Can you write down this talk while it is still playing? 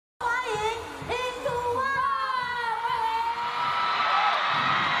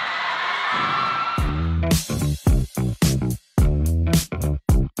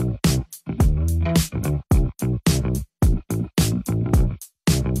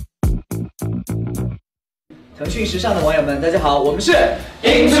腾讯时尚的网友们，大家好，我们是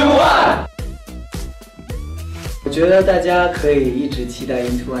INTO1。我觉得大家可以一直期待 INTO1，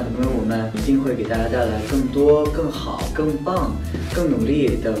因为我们一定会给大家带来更多、更好、更棒、更努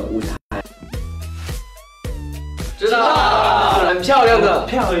力的舞台。知道，很漂亮的，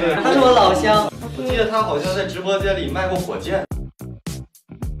漂亮。他是我老乡，我记得他好像在直播间里卖过火箭。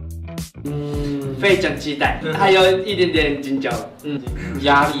非常期待，还有一点点紧张，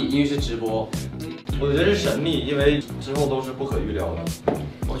压力，因为是直播。我觉得是神秘，因为之后都是不可预料的。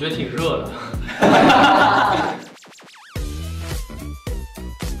我觉得挺热的。